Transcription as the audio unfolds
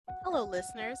Hello,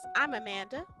 listeners. I'm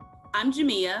Amanda, I'm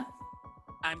Jamia.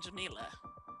 I'm Jamila.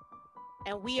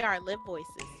 and we are Live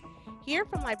Voices. Here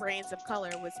from librarians of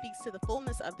color, what speaks to the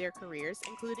fullness of their careers,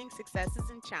 including successes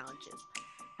and challenges.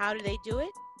 How do they do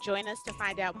it? Join us to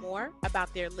find out more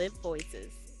about their Live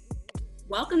Voices.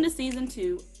 Welcome to Season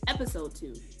 2, Episode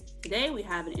 2. Today we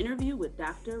have an interview with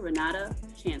Dr. Renata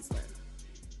Chancellor.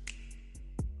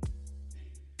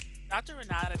 Dr.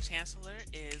 Renata Chancellor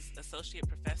is Associate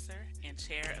Professor and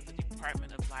Chair of the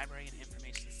Department of Library and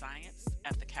Information Science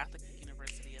at the Catholic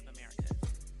University of America.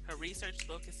 Her research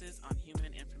focuses on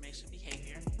human information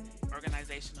behavior,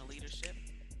 organizational leadership,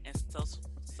 and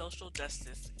social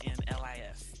justice in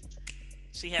LIS.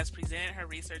 She has presented her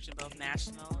research in both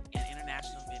national and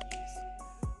international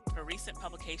venues. Her recent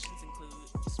publications include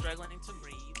Struggling to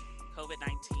Breathe,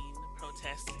 COVID-19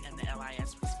 Protests and the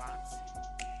LIS Response,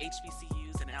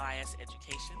 HBCUs and LIS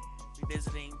Education,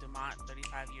 Revisiting Dumont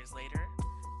 35 Years Later,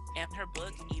 and her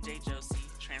book, E.J. Josey,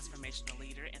 Transformational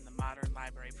Leader in the Modern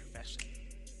Library Profession.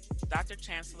 Dr.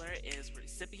 Chancellor is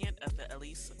recipient of the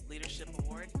Elise Leadership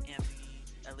Award and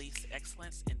the Elise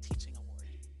Excellence in Teaching Award.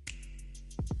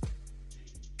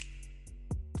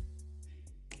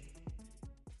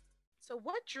 So,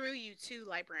 what drew you to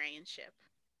librarianship?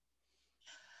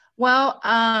 Well,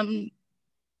 I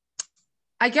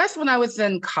guess when I was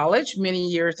in college many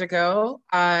years ago,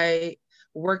 I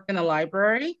worked in a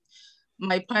library.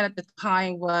 My plan at the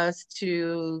time was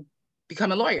to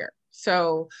become a lawyer.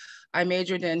 So I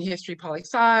majored in history, poli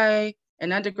sci,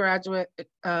 an undergraduate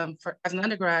as an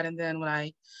undergrad. And then when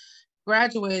I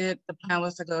graduated, the plan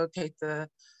was to go take the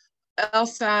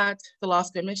LSAT, the law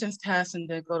school admissions test, and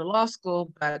then go to law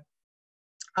school. But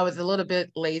I was a little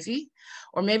bit lazy,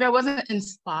 or maybe I wasn't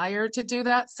inspired to do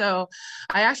that. So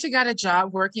I actually got a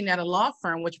job working at a law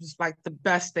firm, which was like the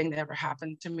best thing that ever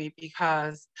happened to me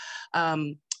because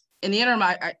in the interim,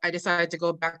 I decided to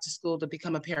go back to school to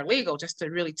become a paralegal just to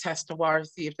really test the water,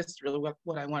 see if this is really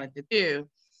what I wanted to do.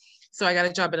 So I got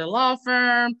a job at a law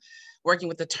firm, working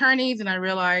with attorneys, and I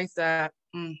realized that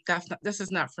this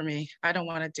is not for me. I don't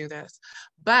want to do this.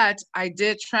 But I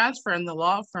did transfer in the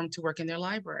law firm to work in their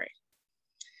library,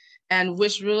 and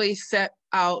which really set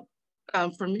out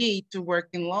for me to work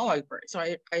in law library. So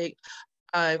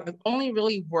I've only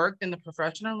really worked in the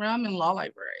professional realm in law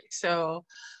library. So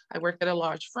I worked at a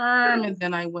large firm, and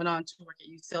then I went on to work at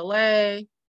UCLA,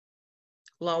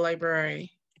 law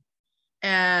library,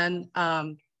 and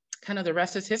kind of the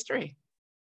rest is history.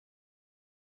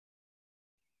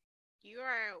 You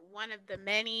are one of the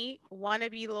many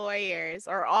wannabe lawyers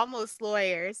or almost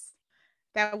lawyers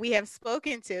that we have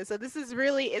spoken to. So this is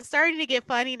really, it's starting to get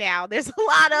funny now. There's a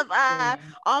lot of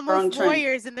almost Growing trend.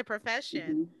 lawyers in the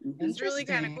profession. It's really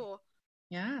kind of Interesting. cool.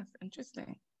 Yes,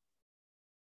 interesting.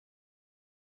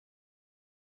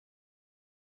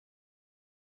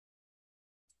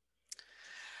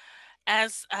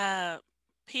 As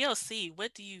POC,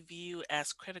 what do you view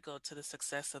as critical to the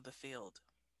success of the field?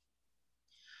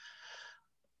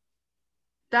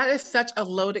 That is such a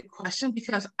loaded question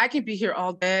because I could be here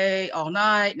all day, all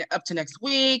night, up to next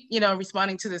week,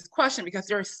 responding to this question because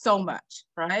there is so much,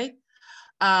 right?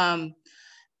 Um,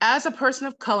 as a person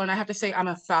of color, and I have to say I'm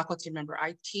a faculty member,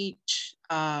 I teach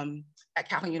at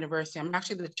Catholic University. I'm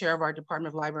actually the chair of our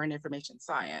Department of Library and Information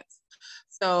Science.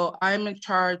 So I'm in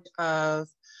charge of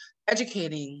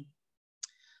educating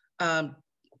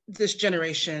this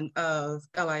generation of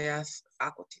LIS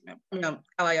faculty members,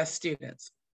 LIS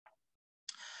students.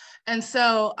 And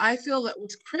so I feel that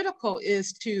what's critical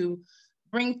is to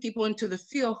bring people into the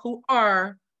field who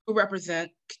represent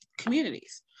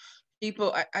communities.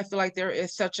 People, I feel like there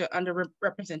is such an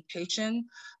underrepresentation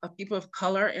of people of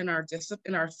color in our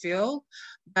in our field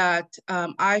that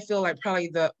I feel like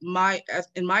probably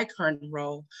in my current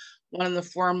role, one of the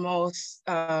foremost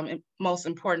most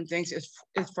important things is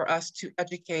for us to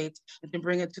educate and to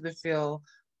bring it to the field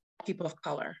people of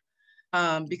color,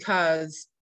 because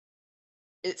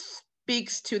it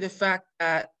speaks to the fact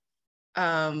that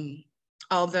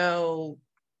although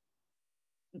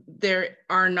there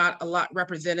are not a lot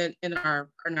represented in our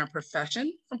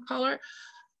profession from color,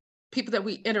 people that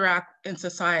we interact in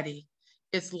society,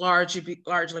 it's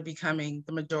largely becoming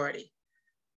the majority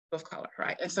of color,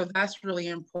 right? And so that's really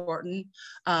important.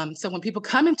 So when people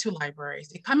come into libraries,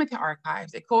 they come into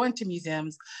archives, they go into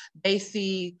museums, they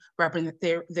see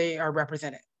they are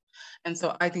represented. And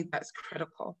so I think that's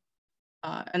critical.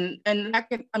 And that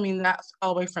that's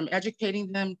all the way from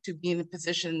educating them to being in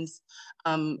positions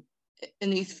in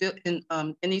these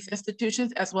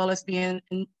institutions, as well as being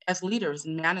as leaders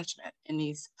in management in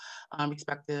these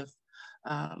respective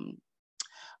um,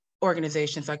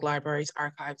 organizations like libraries,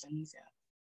 archives, and museums.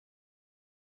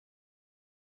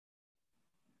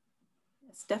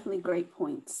 That's definitely great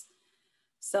points.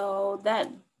 So that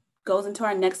goes into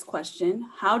our next question.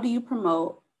 How do you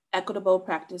promote equitable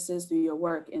practices through your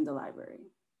work in the library?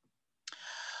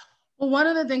 Well, one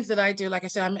of the things that I do, like I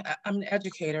said, I'm an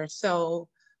educator. So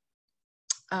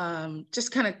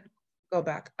just kind of go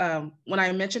back. When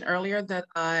I mentioned earlier that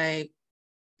I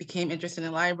became interested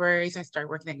in libraries, I started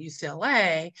working at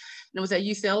UCLA. And it was at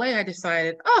UCLA I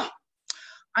decided, oh,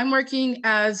 I'm working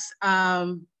as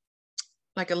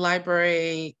like a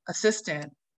library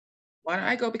assistant. Why don't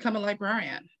I go become a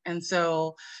librarian? And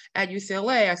so at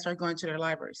UCLA, I started going to their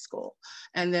library school.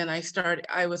 And then I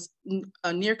was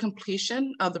near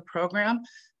completion of the program.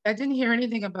 I didn't hear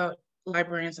anything about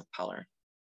librarians of color.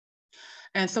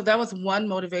 And so that was one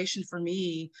motivation for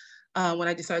me when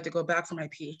I decided to go back for my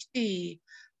PhD,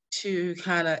 to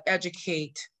kind of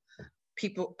educate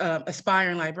people,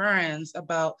 aspiring librarians,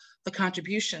 about the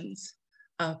contributions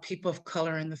of people of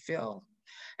color in the field.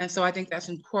 And so I think that's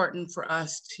important for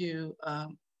us to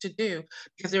do,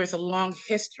 because there is a long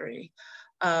history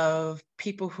of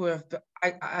people who have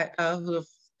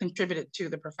contributed to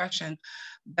the profession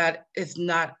that is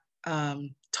not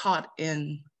taught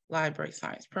in library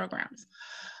science programs.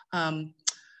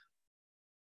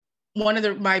 One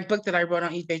of my book that I wrote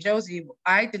on E.J. Josey,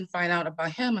 I didn't find out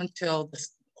about him until the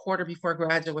quarter before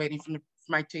graduating from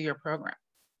my 2-year program.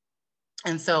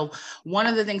 And so one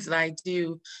of the things that I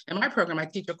do in my program, I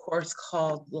teach a course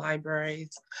called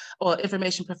Libraries or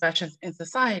Information Professions in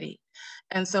Society.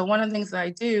 And so one of the things that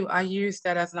I do, I use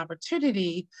that as an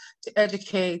opportunity to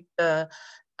educate the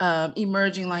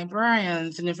emerging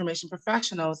librarians and information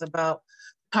professionals about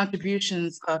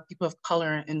contributions of people of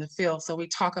color in the field. So we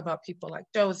talk about people like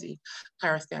Josey,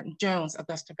 Clara Stanton Jones,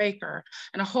 Augusta Baker,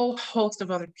 and a whole host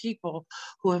of other people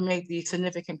who have made these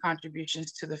significant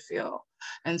contributions to the field.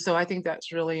 And so I think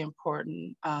that's really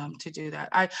important to do that.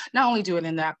 I not only do it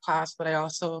in that class, but I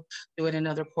also do it in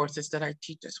other courses that I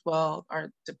teach as well.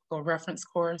 Our typical reference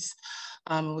course,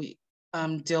 we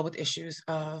deal with issues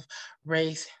of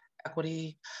race,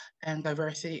 equity, and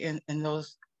diversity in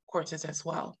those courses as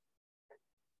well.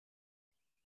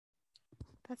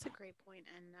 That's a great point,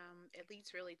 and it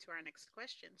leads really to our next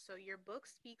question. So, your book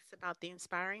speaks about the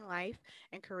inspiring life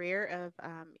and career of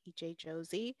E.J.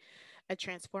 Josey, a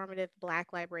transformative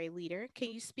Black library leader.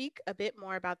 Can you speak a bit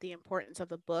more about the importance of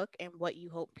the book and what you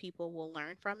hope people will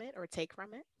learn from it or take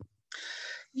from it?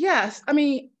 Yes, I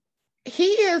mean, he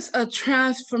is a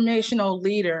transformational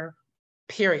leader,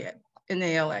 period, in the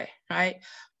ALA, right?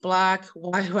 Black,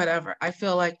 white, whatever. I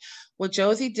feel like what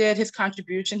Josey did, his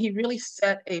contribution, he really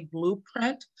set a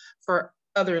blueprint for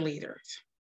other leaders.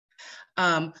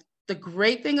 The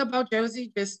great thing about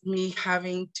Josey, just me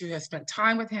having to have spent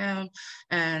time with him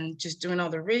and just doing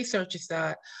all the research, is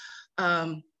that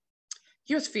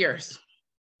he was fierce.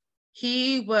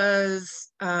 He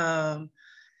was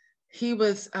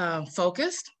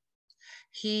focused.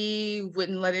 He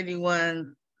wouldn't let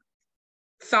anyone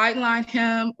sideline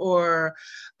him or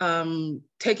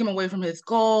take him away from his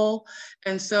goal.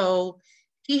 And so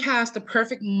he has the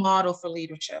perfect model for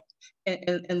leadership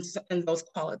in those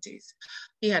qualities.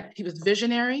 He was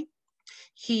visionary.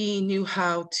 He knew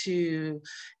how to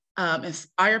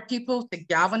inspire people, to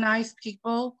galvanize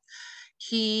people.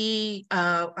 He,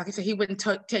 like I said, he wouldn't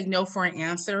take no for an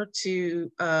answer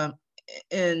to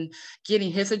in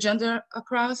getting his agenda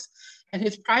across. And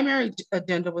his primary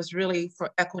agenda was really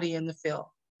for equity in the field,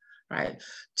 right?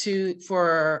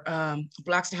 For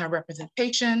Blacks to have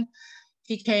representation.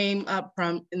 He came up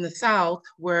from in the South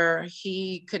where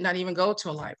he could not even go to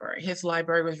a library. His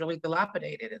library was really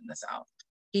dilapidated in the South.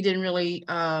 He didn't really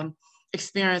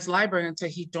experience library until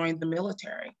he joined the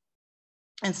military.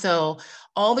 And so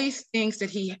all these things that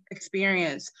he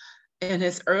experienced in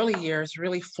his early years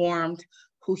really formed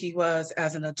who he was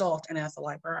as an adult and as a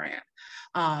librarian.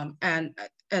 And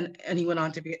he went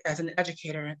on to be as an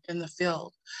educator in the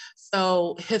field.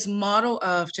 So his model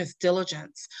of just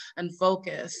diligence and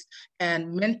focus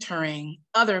and mentoring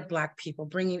other Black people,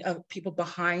 bringing up people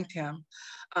behind him,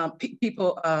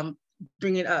 people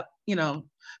bringing up,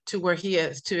 to where he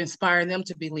is, to inspire them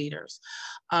to be leaders.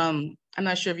 I'm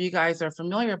not sure if you guys are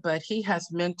familiar, but he has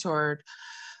mentored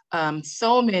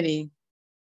so many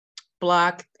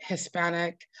Black,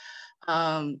 Hispanic,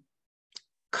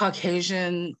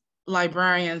 Caucasian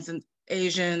librarians and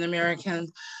Asian American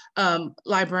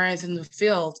librarians in the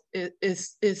field.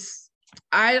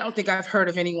 I don't think I've heard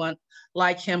of anyone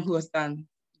like him who has done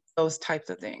those types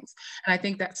of things. And I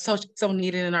think that's so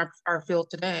needed in our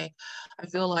field today. I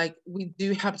feel like we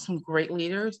do have some great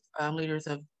leaders, leaders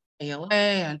of ALA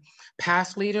and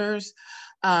past leaders,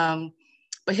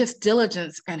 but his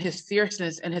diligence and his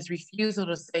fierceness and his refusal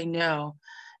to say no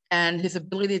And his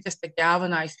ability just to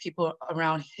galvanize people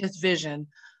around his vision,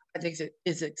 I think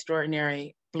is an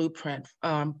extraordinary blueprint,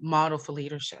 model for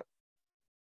leadership.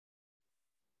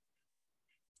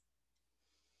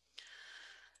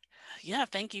 Yeah,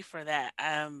 thank you for that.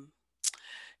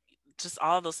 Just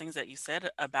all those things that you said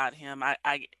about him,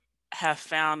 I have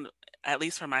found, at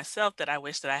least for myself, that I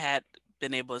wish that I had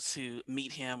been able to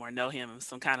meet him or know him in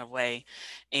some kind of way.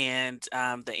 And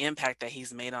the impact that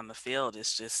he's made on the field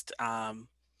is just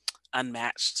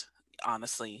unmatched,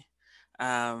 honestly.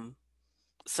 Um,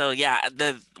 so yeah,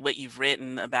 what you've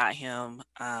written about him,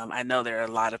 I know there are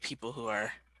a lot of people who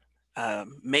are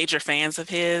major fans of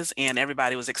his, and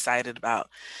everybody was excited about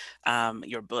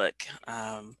your book.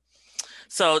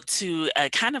 So to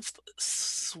kind of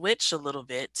switch a little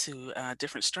bit to a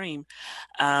different stream,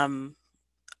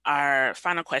 our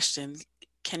final question,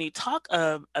 can you talk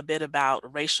a bit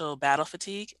about racial battle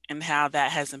fatigue and how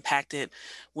that has impacted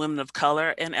women of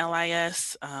color in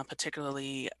LIS,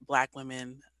 particularly Black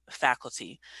women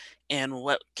faculty, and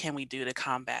what can we do to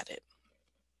combat it?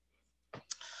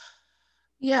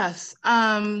 Yes,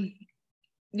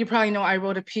 you probably know I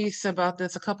wrote a piece about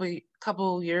this a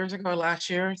couple years ago, last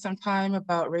year sometime,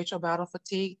 about racial battle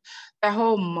fatigue. That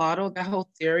whole model, that whole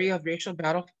theory of racial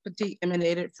battle fatigue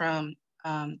emanated from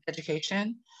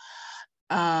education.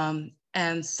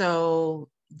 And so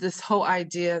this whole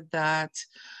idea that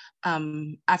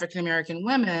African-American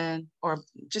women, or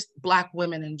just Black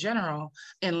women in general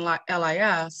in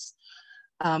LIS,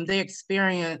 they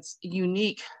experience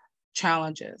unique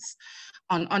challenges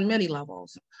on many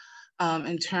levels,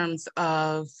 in terms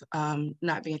of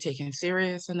not being taken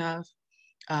serious enough.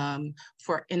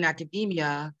 For in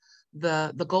academia,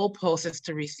 the goalpost is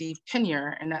to receive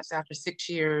tenure, and that's after 6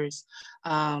 years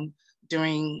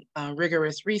doing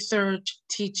rigorous research,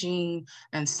 teaching,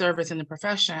 and service in the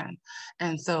profession.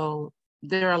 And so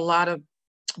there are a lot of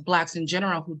Blacks in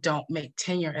general who don't make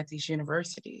tenure at these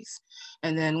universities.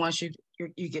 And then once you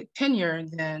get tenure,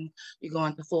 then you go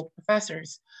on to full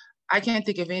professors. I can't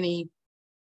think of any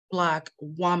Black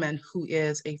woman who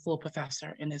is a full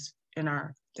professor in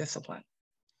our discipline.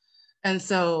 And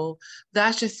so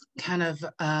that's just kind of,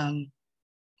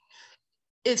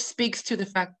 it speaks to the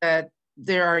fact that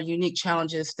there are unique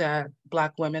challenges that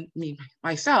Black women, me,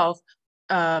 myself,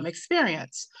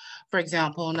 experience. For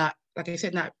example, not, like I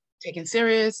said, not taken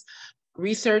serious,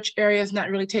 research areas not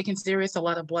really taken serious, a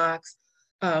lot of Blacks,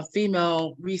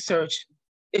 female research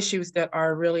issues that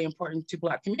are really important to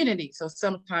Black communities. So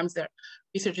sometimes that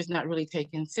research is not really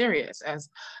taken serious as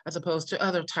opposed to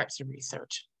other types of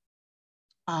research.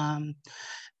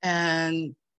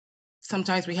 And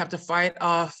sometimes we have to fight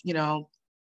off,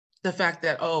 the fact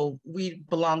that, oh, we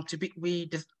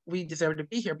deserve to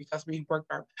be here because we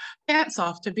worked our pants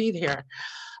off to be here.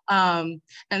 And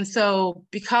so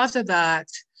because of that,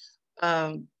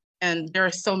 and there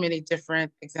are so many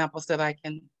different examples that I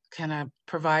can kind of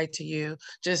provide to you,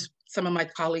 just some of my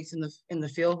colleagues in the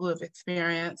field who have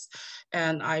experienced,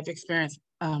 and I've experienced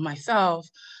myself,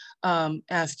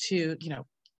 as to,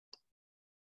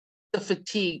 the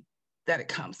fatigue that it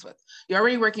comes with. You're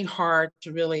already working hard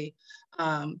to really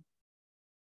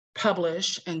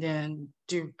publish and then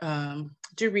do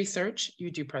research,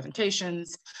 you do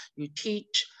presentations, you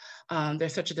teach.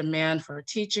 There's such a demand for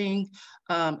teaching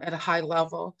at a high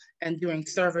level and doing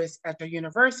service at your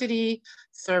university,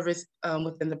 service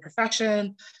within the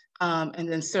profession, and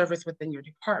then service within your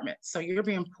department. So you're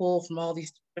being pulled from all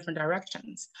these different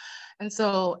directions. And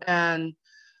so,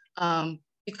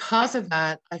 because of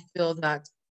that, I feel that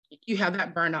you have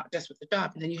that burnout just with the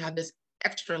job, and then you have this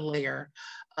extra layer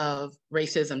of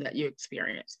racism that you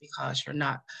experience because you're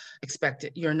not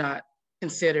expected, you're not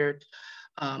considered,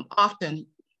 often,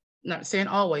 not saying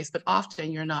always, but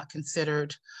often you're not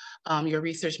considered, your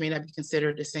research may not be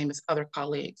considered the same as other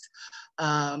colleagues.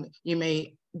 You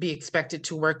may be expected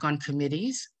to work on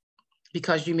committees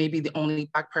because you may be the only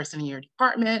Black person in your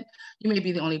department, you may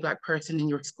be the only Black person in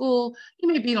your school,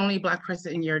 you may be the only Black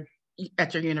person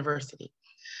at your university.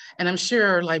 And I'm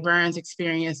sure librarians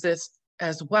experience this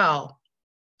as well.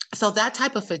 So that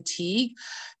type of fatigue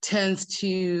tends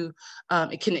to,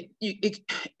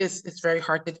 it's very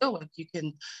hard to deal with. You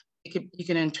can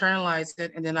internalize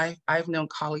it. And then I've known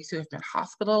colleagues who have been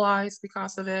hospitalized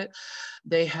because of it.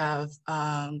 They have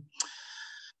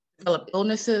developed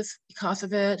illnesses because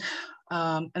of it.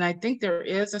 And I think there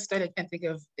is a study, I can't think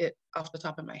of it off the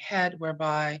top of my head,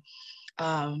 whereby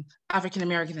African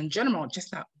Americans in general,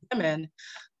 just not women,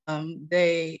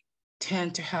 they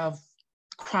tend to have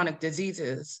chronic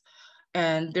diseases.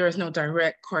 And there is no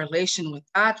direct correlation with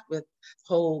that, with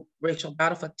whole racial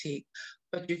battle fatigue.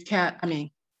 But you can't,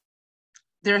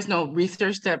 there's no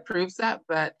research that proves that,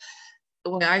 but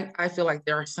I feel like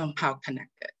they are somehow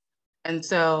connected. And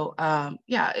so,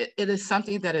 yeah, it is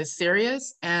something that is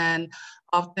serious, and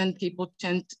often people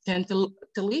tend to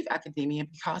leave academia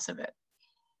because of it,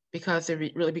 because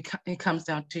it comes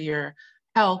down to your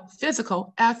health,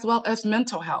 physical as well as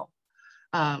mental health,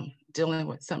 dealing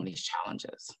with some of these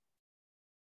challenges.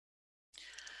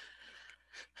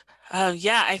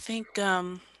 Yeah, I think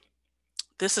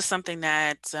this is something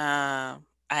that I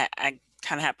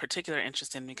kind of have particular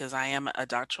interest in because I am a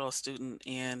doctoral student,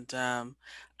 and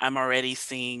I'm already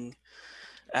seeing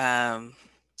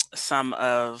some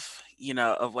of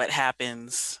of what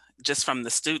happens just from the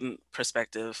student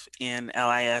perspective in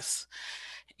LIS,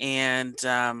 and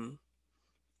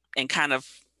kind of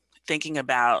thinking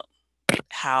about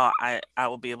how I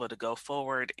will be able to go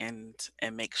forward and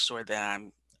make sure that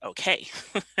I'm okay.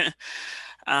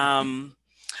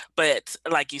 But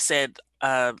like you said,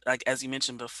 like as you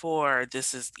mentioned before,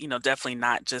 this is definitely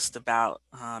not just about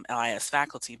LIS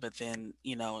faculty, but then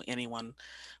anyone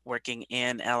working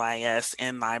in LIS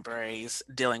in libraries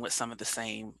dealing with some of the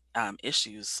same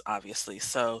issues, obviously.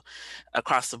 So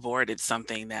across the board, it's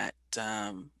something that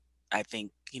I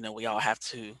think we all have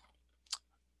to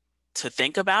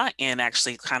think about and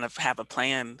actually kind of have a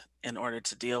plan in order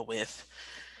to deal with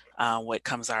what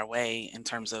comes our way in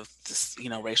terms of this,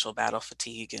 racial battle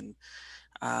fatigue, and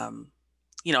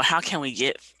how can we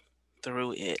get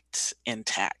through it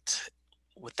intact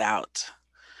without,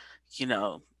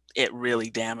 it really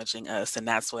damaging us. And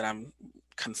that's what I'm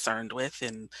concerned with.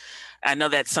 And I know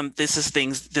that this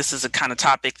is a kind of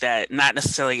topic that not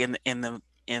necessarily in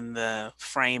the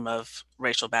frame of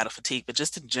racial battle fatigue, but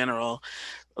just in general,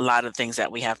 a lot of things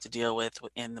that we have to deal with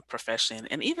in the profession,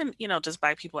 and even just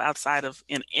by people outside of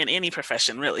in any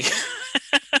profession, really.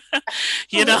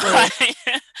 Absolutely.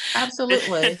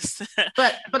 Absolutely.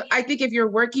 But I think if you're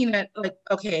working at, like,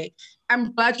 okay,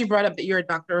 I'm glad you brought up that you're a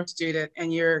doctoral student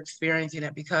and you're experiencing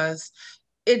it, because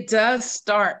it does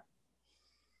start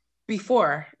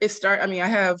before it start. I mean, I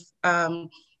have in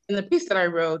the piece that I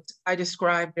wrote, I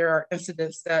described there are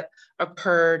incidents that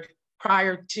occurred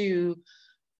prior to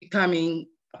becoming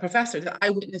a professor that I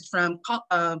witnessed from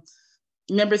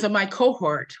members of my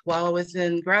cohort while I was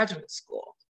in graduate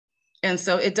school. And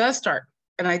so it does start.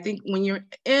 And I think when you're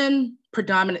in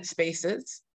predominant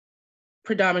spaces,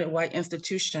 predominant white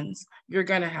institutions, you're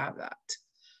going to have that.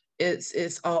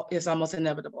 It's almost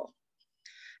inevitable.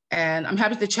 And I'm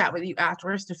happy to chat with you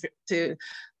afterwards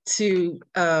to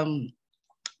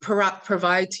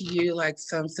provide to you like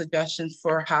some suggestions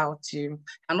for how to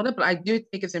handle it. But I do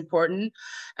think it's important,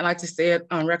 and I like to say it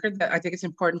on record, that I think it's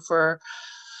important for,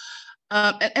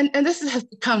 and this has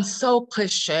become so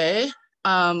cliche,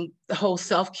 the whole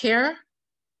self-care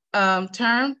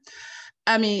term.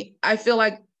 I mean, I feel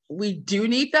like we do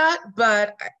need that,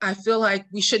 but I feel like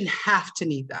we shouldn't have to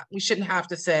need that. We shouldn't have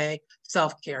to say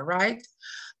self-care, right?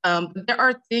 There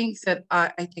are things that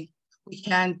I think we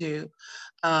can do.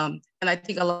 And I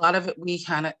think a lot of it we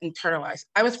kind of internalize.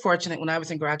 I was fortunate when I was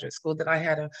in graduate school that I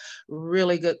had a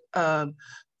really good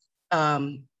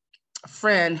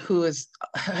friend who has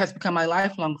become my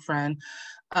lifelong friend.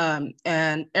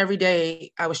 And every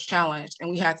day I was challenged,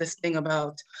 and we had this thing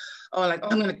about, I'm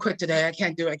gonna quit today. I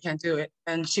can't do it.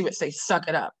 And she would say, suck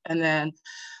it up. And then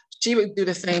she would do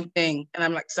the same thing. And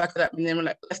I'm like, suck it up. And then we're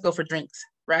like, let's go for drinks,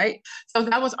 right? So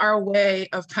that was our way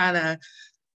of kind of,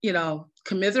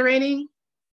 commiserating,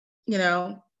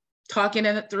 talking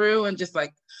it through, and just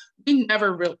like, we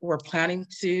never were planning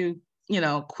to,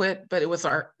 quit, but it was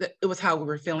how we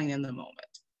were feeling in the moment.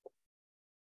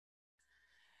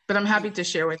 But I'm happy to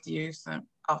share with you some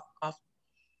off.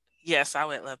 Yes, I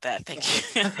would love that. Thank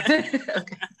you. Okay.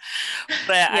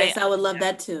 But yes, I would love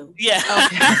that too. Yeah.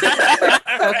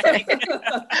 Okay.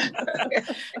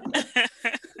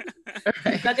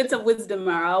 Nuggets of wisdom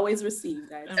are always received,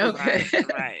 guys. Okay.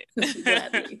 Right.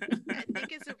 Gladly. I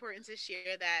think it's important to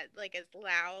share that like as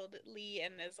loudly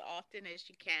and as often as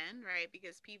you can, right?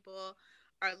 Because people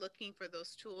are looking for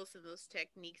those tools and those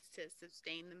techniques to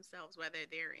sustain themselves, whether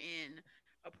they're in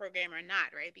a program or not,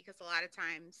 right? Because a lot of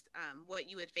times what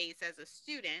you would face as a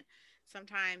student,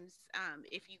 sometimes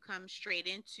if you come straight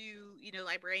into,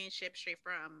 librarianship straight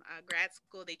from grad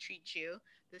school, they treat you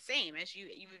the same as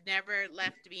you've never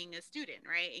left being a student,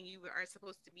 right? And you are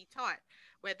supposed to be taught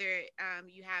whether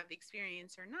you have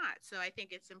experience or not. So I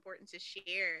think it's important to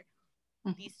share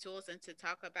these tools and to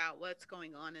talk about what's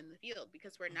going on in the field,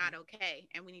 because we're not okay,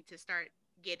 and we need to start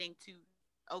getting to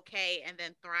okay and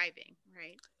then thriving,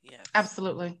 right? Yes.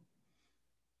 Absolutely.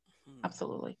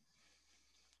 Absolutely.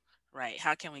 Right.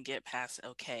 How can we get past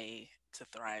okay to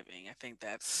thriving? I think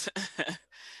that's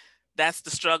that's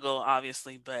the struggle,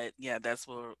 obviously, but yeah, that's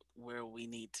where we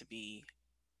need to be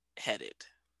headed.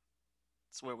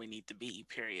 It's where we need to be,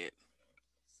 period.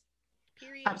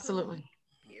 Period, Pooh. Absolutely.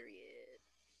 Period.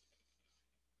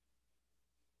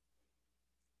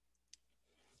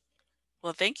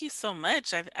 Well, thank you so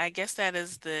much. I guess that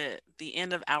is the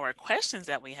end of our questions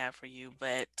that we have for you,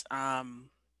 but I'm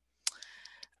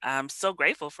so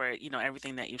grateful for,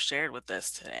 everything that you've shared with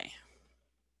us today.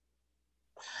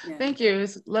 Yeah, Thank you.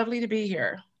 It's lovely to be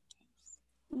here.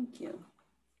 thank you.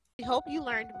 We hope you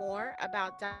learned more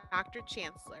about Dr.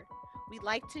 Chancellor. We'd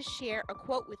like to share a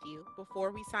quote with you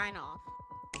before we sign off.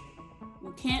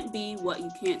 You can't be what you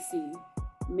can't see.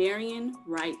 Marion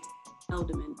Wright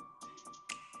Elderman.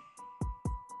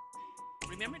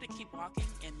 Remember to keep walking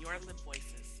in your live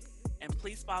voices, and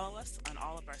please follow us on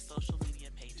all of our social media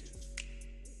pages.